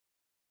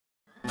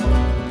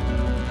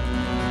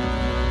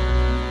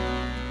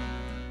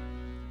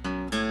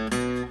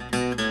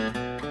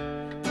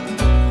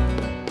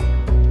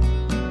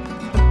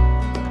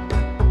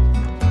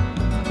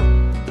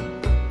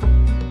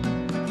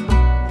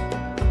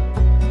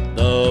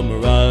The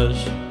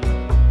mirage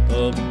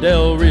of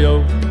Del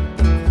Rio,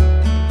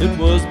 it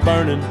was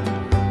burning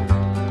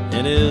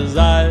in his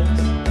eyes,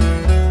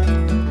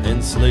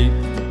 and sleep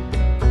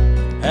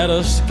had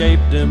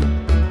escaped him,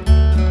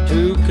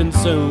 too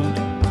consumed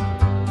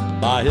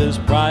by his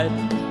pride.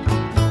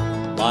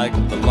 Like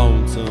the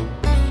lonesome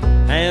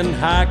and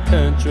high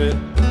country,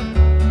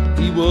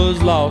 he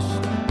was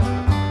lost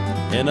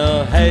in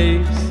a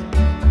haze,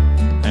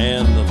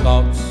 and the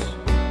thoughts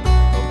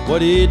of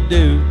what he'd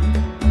do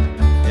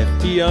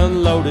if he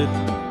unloaded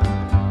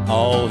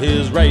all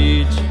his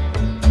rage.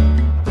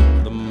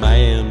 The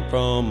man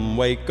from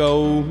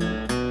Waco,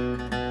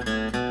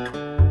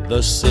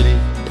 the city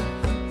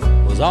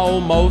was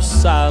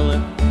almost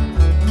silent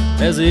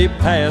as he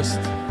passed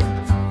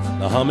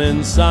the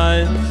humming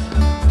signs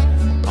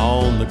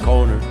on the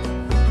corner.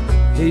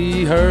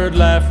 He heard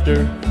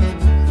laughter,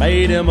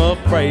 made him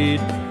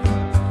afraid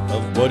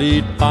of what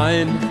he'd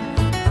find.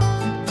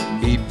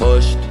 He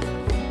pushed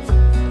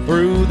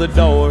through the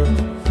door,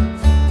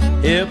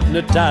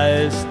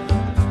 hypnotized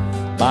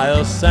by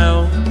a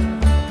sound.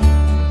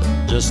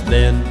 Just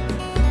then,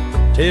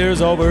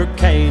 tears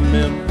overcame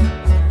him,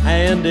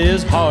 and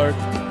his heart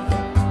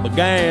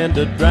began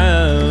to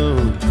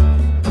drown.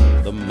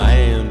 The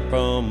man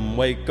from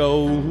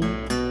Waco.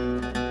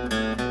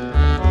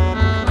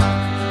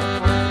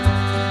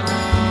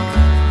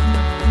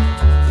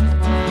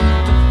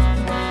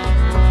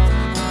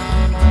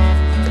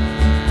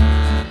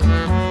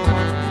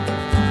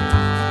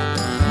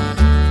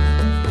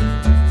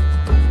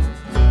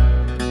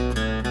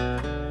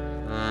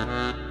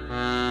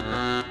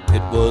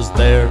 It was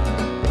there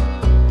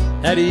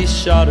that he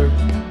shot her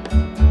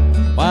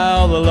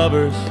while the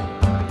lovers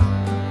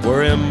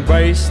were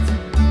embraced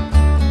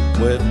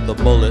with the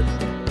bullet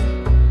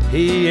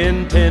he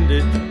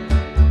intended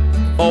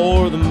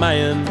for the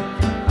man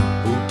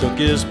who took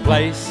his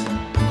place.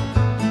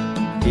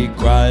 He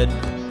cried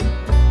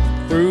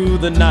through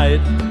the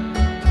night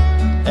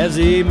as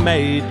he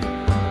made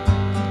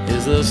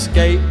his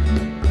escape,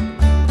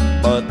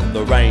 but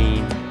the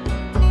rain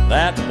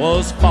that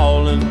was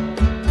falling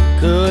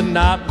could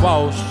not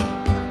wash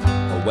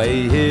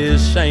away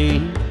his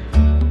shame.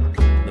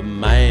 The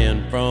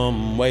man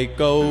from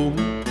Waco,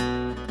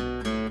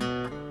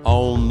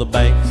 on the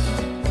banks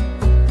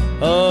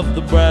of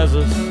the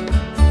Brazos,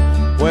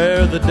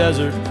 where the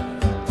desert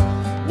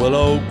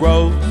willow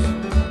grows,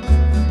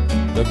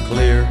 the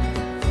clear,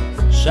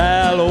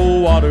 shallow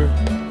water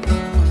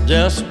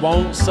just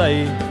won't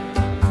say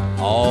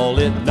all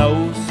it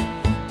knows.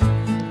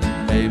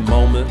 A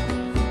moment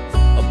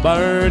of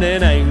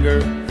burning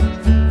anger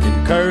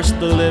curse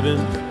the living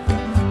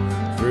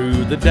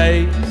through the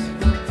days.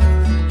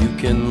 You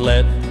can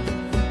let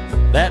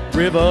that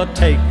river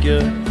take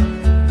you,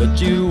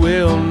 but you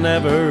will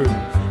never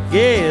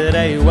get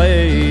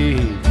away.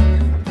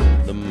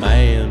 The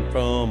man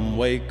from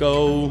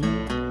Waco.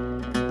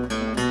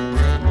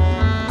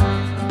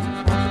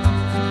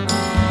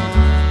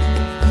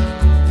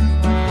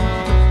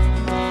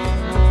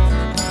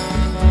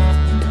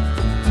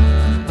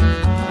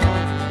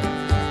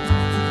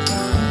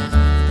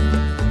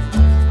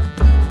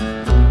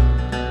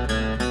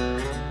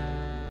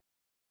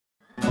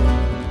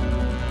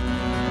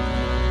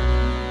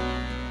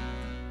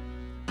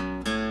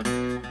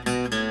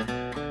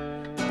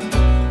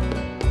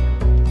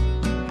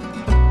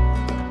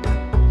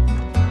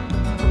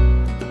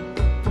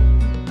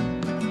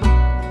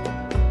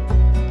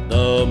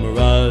 The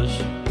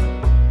mirage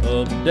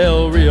of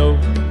Del Rio,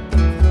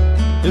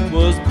 it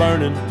was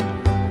burning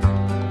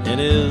in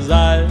his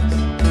eyes,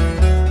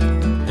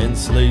 and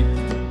sleep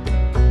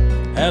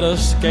had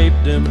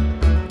escaped him,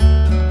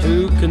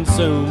 too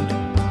consumed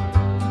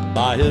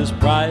by his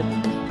pride.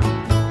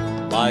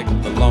 Like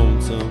the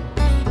lonesome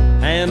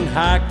and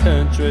high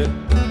country,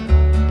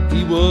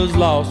 he was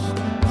lost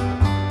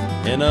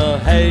in a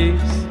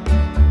haze,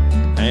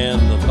 and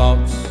the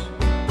thoughts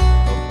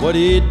of what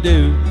he'd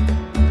do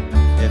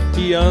if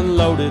he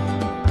unloaded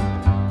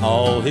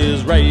all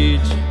his rage.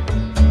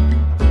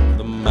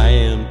 The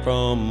man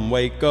from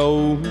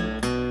Waco,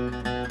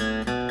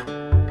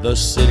 the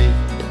city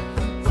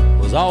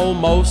was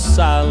almost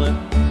silent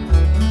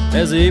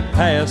as he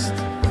passed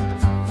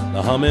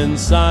the humming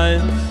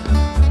signs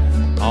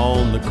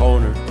on the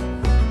corner.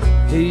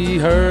 He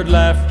heard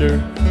laughter,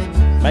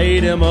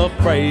 made him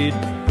afraid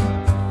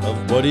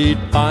of what he'd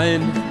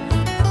find.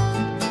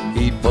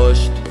 He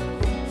pushed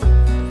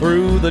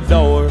through the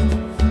door,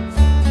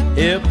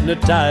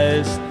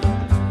 hypnotized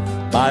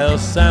by a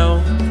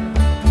sound.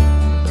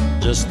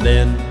 Just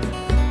then,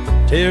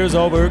 tears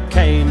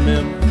overcame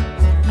him,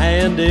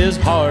 and his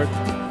heart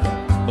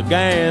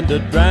began to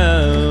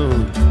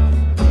drown.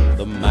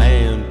 The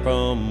man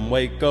from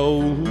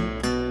Waco.